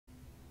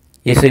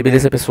E é isso aí,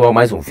 beleza, pessoal?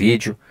 Mais um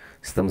vídeo.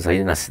 Estamos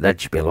aí na cidade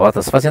de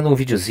Pelotas, fazendo um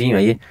videozinho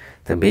aí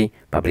também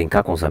para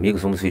brincar com os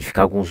amigos. Vamos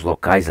verificar alguns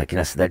locais aqui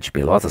na cidade de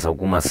Pelotas,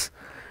 algumas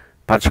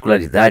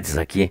particularidades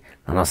aqui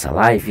na nossa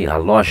live. A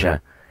loja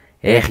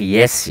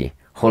RS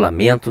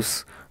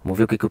Rolamentos. Vamos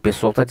ver o que o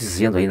pessoal está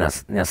dizendo aí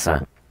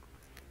nessa...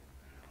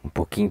 Um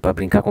pouquinho para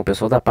brincar com o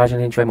pessoal da página.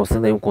 A gente vai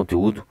mostrando aí um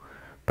conteúdo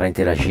para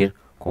interagir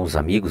com os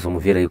amigos.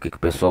 Vamos ver aí o que o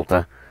pessoal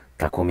tá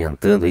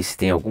comentando aí. Se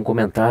tem algum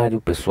comentário,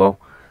 o pessoal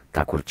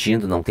tá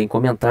curtindo. Não tem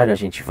comentário, a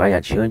gente vai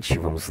adiante.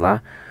 Vamos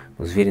lá,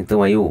 vamos ver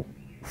então aí o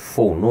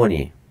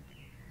Founone.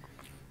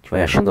 A gente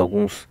vai achando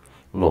alguns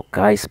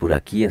locais por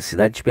aqui. A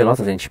cidade de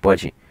Pelotas, a gente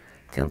pode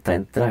tentar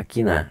entrar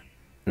aqui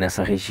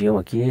nessa região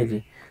aqui.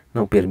 Ele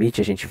não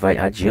permite, a gente vai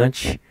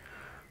adiante.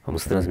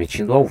 Vamos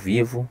transmitindo ao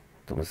vivo.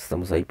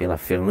 Estamos aí pela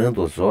Fernando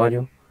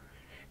Osório.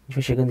 A gente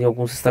vai chegando em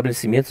alguns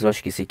estabelecimentos. Eu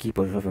acho que esse aqui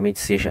provavelmente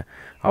seja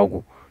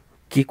algo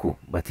Kiko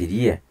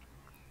Bateria.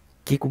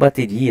 Kiko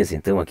Baterias,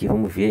 então aqui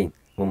vamos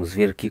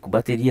ver Kiko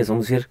Baterias,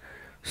 vamos ver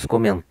os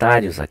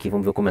comentários aqui,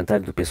 vamos ver o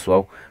comentário do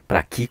pessoal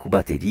para Kiko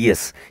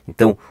Baterias.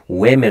 Então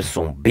o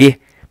Emerson B,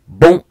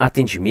 bom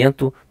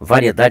atendimento,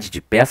 variedade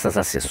de peças,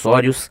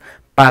 acessórios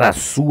para a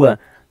sua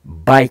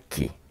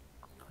bike.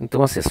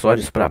 Então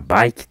acessórios para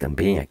bike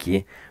também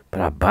aqui,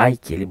 para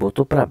bike, ele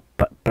botou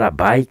para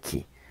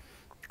bike.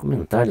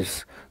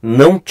 Comentários: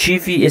 não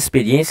tive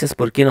experiências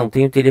porque não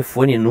tenho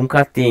telefone,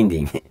 nunca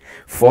atendem.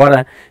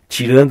 Fora,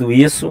 tirando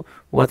isso,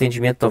 o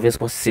atendimento talvez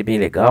possa ser bem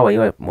legal. Aí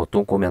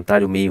botou um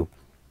comentário meio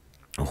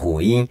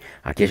ruim.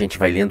 Aqui a gente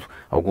vai lendo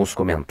alguns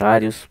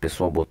comentários. O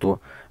pessoal botou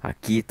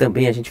aqui.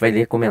 Também a gente vai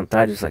ler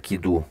comentários aqui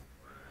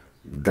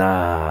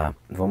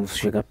vamos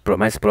chegar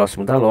mais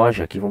próximo da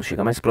loja. Aqui vamos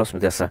chegar mais próximo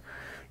dessa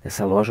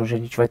loja, onde a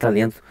gente vai estar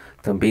lendo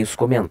também os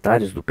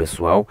comentários do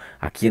pessoal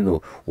aqui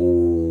no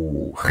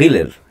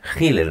Hiller.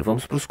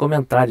 Vamos para os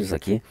comentários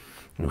aqui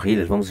no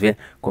Hiller, vamos ver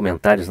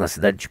comentários na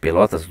cidade de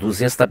Pelotas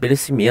dos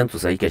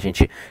estabelecimentos aí que a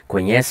gente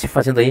conhece,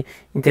 fazendo aí,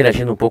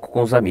 interagindo um pouco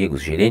com os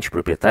amigos. Gerente,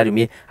 proprietário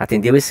me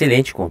atendeu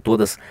excelente com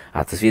todas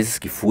as vezes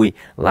que fui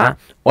lá.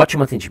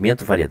 Ótimo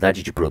atendimento,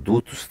 variedade de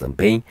produtos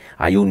também.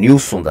 Aí o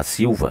Nilson da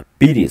Silva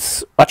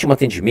Pires, ótimo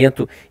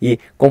atendimento e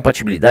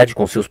compatibilidade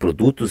com seus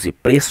produtos e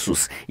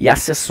preços e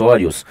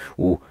acessórios.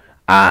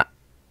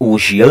 O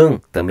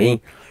Jean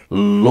também,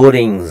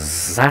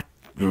 Lorenzato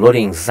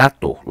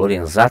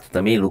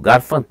também,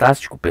 lugar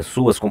fantástico,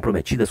 pessoas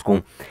comprometidas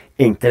com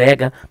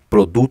entrega,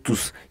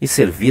 produtos e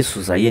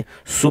serviços aí,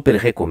 super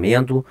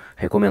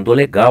recomendou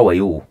legal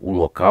aí o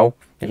local.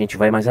 A gente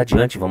vai mais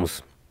adiante,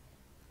 vamos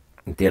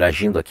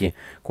interagindo aqui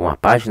com a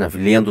página,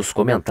 lendo os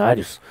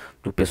comentários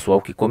do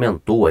pessoal que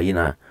comentou aí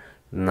na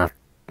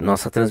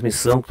nossa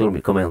transmissão, que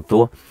me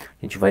comentou.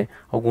 A gente vai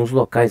alguns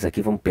locais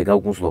aqui, vamos pegar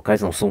alguns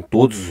locais, não são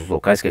todos os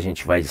locais que a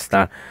gente vai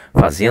estar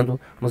fazendo.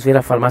 Vamos ver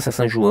a farmácia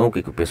São João, o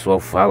que o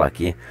pessoal fala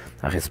aqui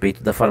a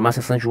respeito da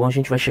farmácia São João. A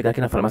gente vai chegar aqui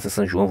na farmácia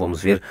São João,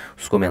 vamos ver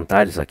os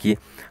comentários aqui,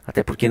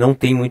 até porque não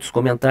tem muitos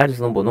comentários,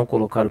 não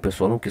colocaram, o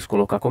pessoal não quis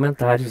colocar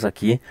comentários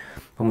aqui.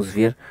 Vamos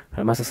ver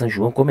farmácia São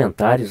João,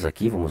 comentários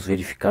aqui, vamos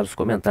verificar os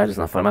comentários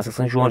na farmácia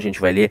São João. A gente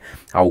vai ler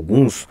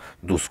alguns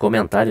dos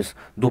comentários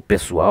do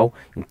pessoal.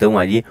 Então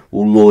ali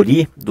o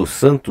Lori dos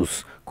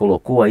Santos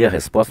colocou aí a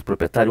resposta do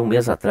proprietário um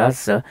mês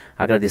atrás.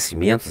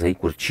 Agradecimentos aí,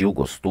 curtiu,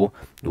 gostou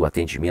do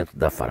atendimento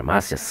da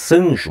farmácia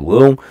São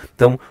João.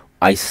 Então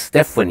a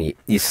Stephanie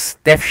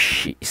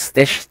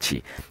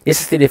Stefti,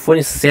 esses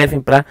telefones servem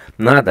para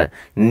nada,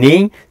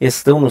 nem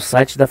estão no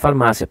site da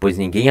farmácia, pois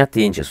ninguém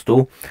atende.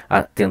 Estou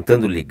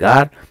tentando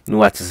ligar no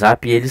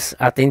WhatsApp e eles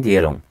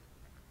atenderam.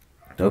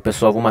 Então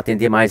pessoal, vamos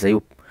atender mais aí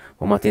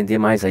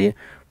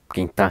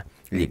quem está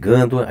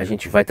ligando. A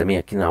gente vai também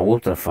aqui na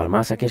outra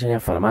farmácia. Aqui já é a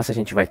farmácia, a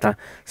gente vai estar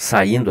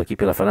saindo aqui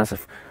pela farmácia,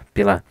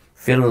 pela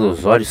Fernando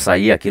Osório,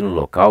 sair aqui no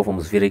local.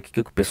 Vamos ver aí o que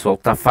o pessoal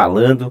está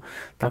falando,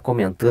 está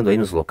comentando aí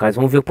nos locais.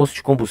 Vamos ver o posto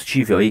de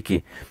combustível aí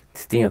que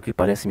tem aqui,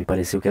 me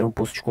pareceu que era um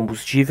posto de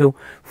combustível.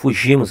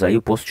 Fugimos aí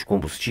o posto de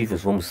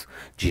combustíveis, vamos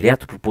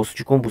direto para o posto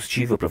de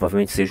combustível,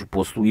 provavelmente seja o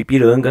posto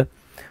Ipiranga.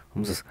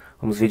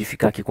 Vamos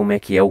verificar aqui como é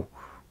que é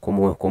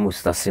como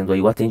está sendo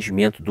aí o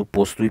atendimento do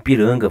posto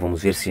Ipiranga.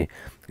 Vamos ver se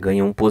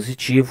ganha um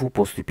positivo. O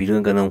posto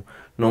Ipiranga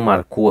não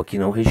marcou aqui,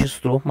 não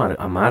registrou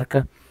a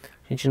marca.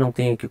 A gente não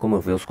tem aqui como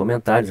ver os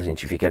comentários. A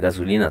gente vê que a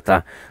gasolina está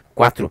R$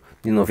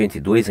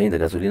 4,92 ainda,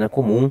 gasolina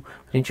comum.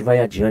 A gente vai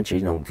adiante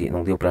aí,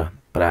 não deu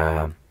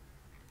para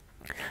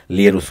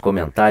ler os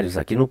comentários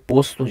aqui no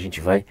posto. A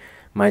gente vai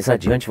mais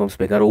adiante, vamos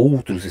pegar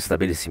outros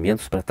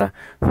estabelecimentos para estar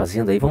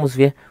fazendo aí. Vamos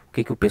ver o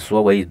que o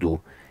pessoal aí do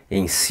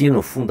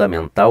Ensino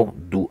Fundamental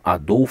do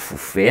Adolfo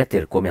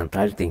Fetter,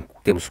 comentário,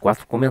 temos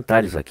 4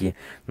 comentários aqui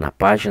na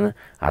página,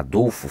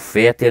 Adolfo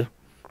Fetter.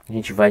 A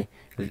gente vai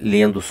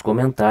lendo os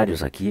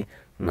comentários aqui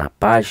na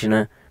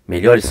página.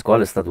 Melhor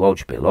Escola Estadual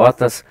de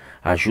Pelotas,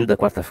 ajuda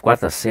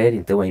quarta série,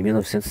 então aí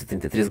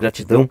 1933,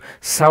 gratidão,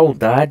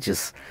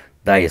 saudades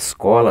da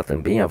escola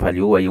também,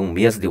 avaliou aí um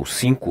mês, deu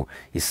 5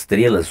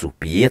 estrelas, o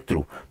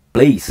Pietro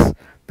Place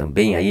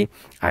também aí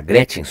a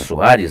Gretchen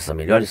Soares, a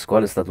melhor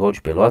escola estadual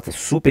de Pelotas,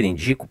 super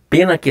indico,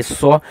 pena que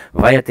só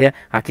vai até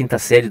a 5ª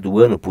série do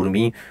ano. Por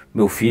mim,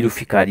 meu filho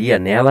ficaria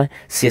nela,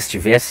 se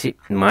estivesse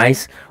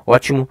mais,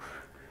 ótimo.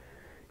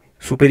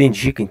 Super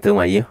indica então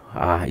aí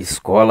a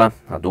escola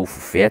Adolfo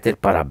Fetter,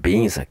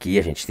 parabéns aqui.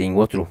 A gente tem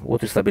outro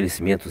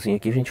estabelecimentozinho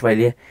aqui, a gente vai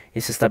ler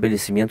esse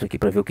estabelecimento aqui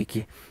para ver o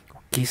que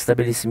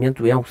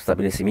estabelecimento é, um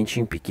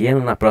estabelecimentinho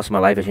pequeno. Na próxima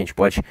live a gente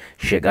pode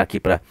chegar aqui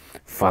para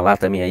falar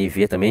também aí,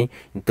 ver também.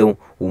 Então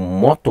o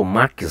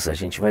Motomax, a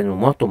gente vai no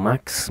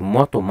Motomax,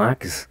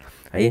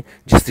 aí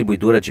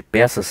distribuidora de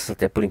peças,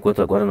 até por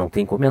enquanto agora não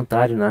tem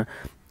comentário na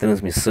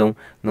transmissão,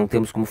 não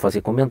temos como fazer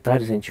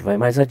comentários, a gente vai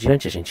mais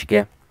adiante, a gente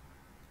quer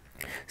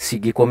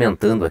seguir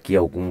comentando aqui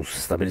alguns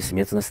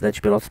estabelecimentos na cidade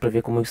de Pelotas para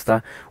ver como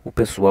está o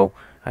pessoal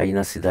aí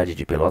na cidade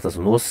de Pelotas,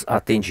 nos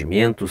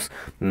atendimentos,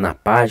 na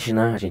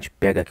página. A gente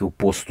pega aqui o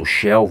posto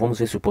Shell, vamos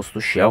ver se o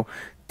posto Shell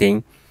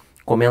tem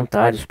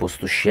comentários.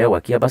 Posto Shell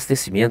aqui,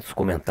 abastecimentos,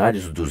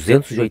 comentários,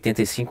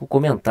 285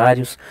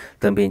 comentários.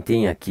 Também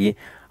tem aqui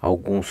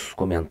alguns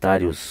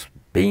comentários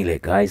bem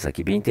legais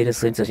aqui, bem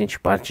interessantes. A gente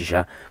parte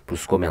já para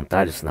os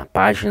comentários na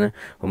página.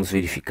 Vamos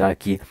verificar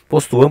aqui,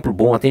 posto amplo,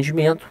 bom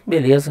atendimento,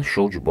 beleza,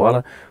 show de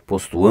bola.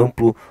 Posto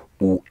amplo,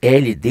 o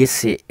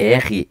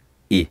LDCR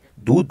e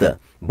Duda,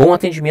 bom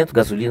atendimento,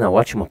 gasolina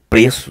ótima,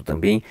 preço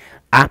também,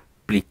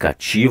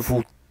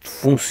 aplicativo,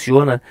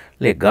 funciona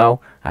legal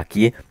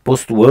aqui.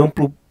 Posto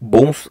amplo,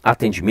 bons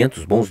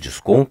atendimentos, bons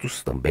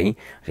descontos também.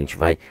 A gente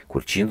vai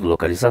curtindo,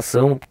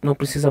 localização, não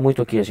precisa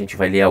muito aqui, a gente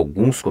vai ler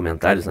alguns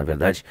comentários, na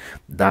verdade,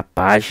 da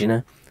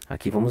página.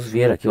 Aqui vamos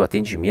ver, aqui o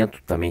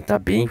atendimento também está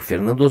bem.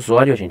 Fernando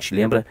Osório, a gente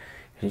lembra,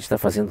 a gente está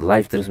fazendo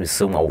live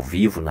transmissão ao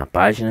vivo na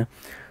página.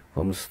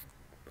 Vamos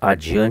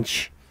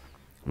adiante,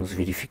 vamos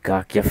verificar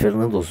aqui a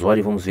Fernando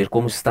Osório, vamos ver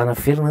como está na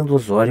Fernando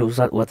Osório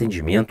o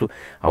atendimento.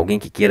 Alguém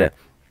que queira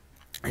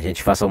a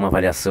gente faça uma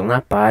avaliação na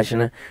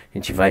página, a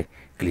gente vai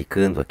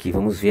clicando aqui,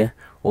 vamos ver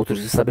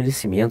outros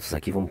estabelecimentos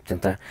aqui, vamos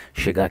tentar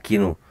chegar aqui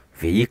no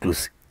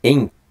veículos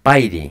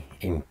Empire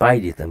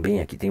também,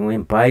 aqui tem um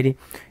Empire.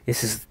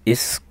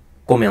 Esses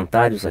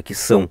comentários aqui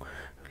são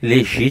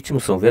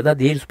legítimos, são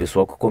verdadeiros, o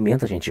pessoal que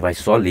comenta, a gente vai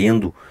só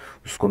lendo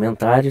os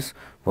comentários.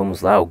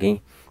 Vamos lá,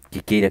 alguém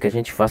que queira que a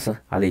gente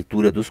faça a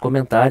leitura dos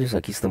comentários.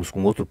 Aqui estamos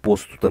com outro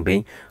posto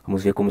também,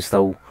 vamos ver como está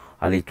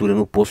a leitura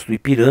no posto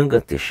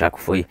Ipiranga. Texaco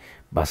foi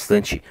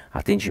bastante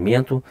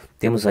atendimento,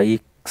 temos aí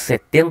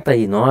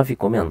 79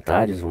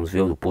 comentários. Vamos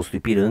ver o posto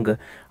Ipiranga,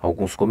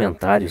 alguns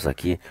comentários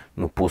aqui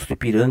no posto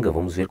Ipiranga.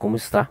 Vamos ver como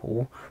está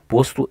o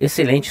posto.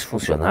 Excelentes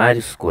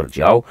funcionários,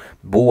 cordial,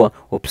 boa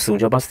opção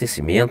de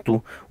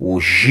abastecimento.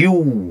 O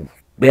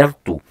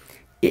Gilberto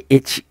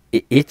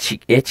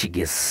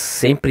Etigues,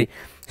 sempre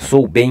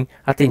sou bem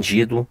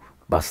atendido,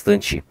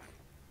 bastante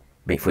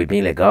bem, foi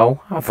bem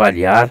legal.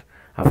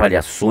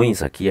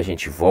 Avaliações aqui, a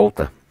gente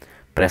volta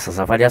para essas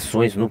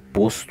avaliações no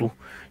posto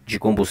de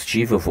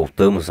combustível.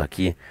 Voltamos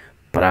aqui,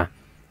 para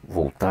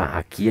voltar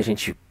aqui a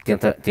gente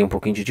tem um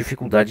pouquinho de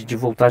dificuldade de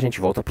voltar, a gente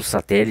volta para o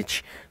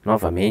satélite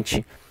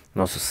novamente,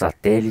 nosso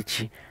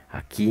satélite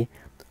aqui,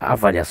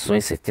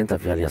 avaliações, 70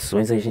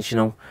 avaliações, aí a gente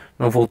não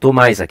voltou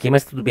mais aqui,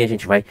 mas tudo bem, a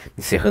gente vai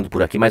encerrando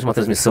por aqui, mais uma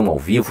transmissão ao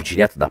vivo,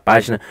 direto da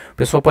página. O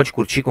pessoal pode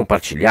curtir,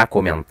 compartilhar,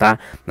 comentar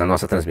na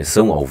nossa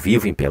transmissão ao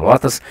vivo em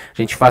Pelotas.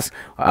 A gente faz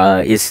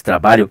esse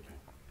trabalho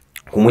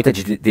com muita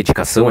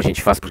dedicação, a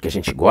gente faz porque a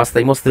gente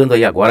gosta, e mostrando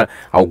aí agora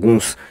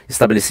alguns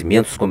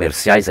estabelecimentos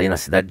comerciais aí na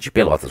cidade de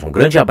Pelotas. Um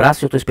grande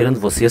abraço e eu estou esperando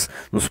vocês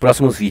nos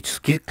próximos vídeos.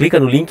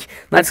 Clica no link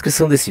na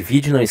descrição desse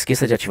vídeo, não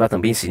esqueça de ativar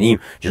também o sininho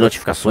de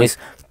notificações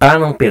para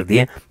não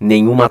perder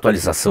nenhuma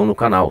atualização no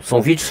canal.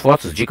 São vídeos,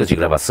 fotos, dicas de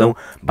gravação,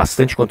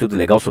 bastante conteúdo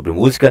legal sobre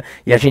música,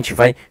 e a gente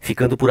vai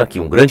ficando por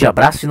aqui. Um grande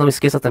abraço e não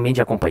esqueça também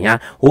de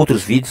acompanhar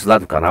outros vídeos lá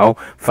do canal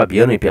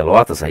Fabiano em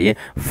Pelotas, aí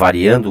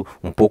variando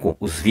um pouco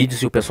os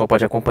vídeos, e o pessoal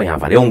pode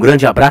acompanhar. Valeu, um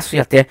grande abraço e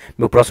até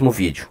meu próximo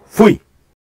vídeo. Fui!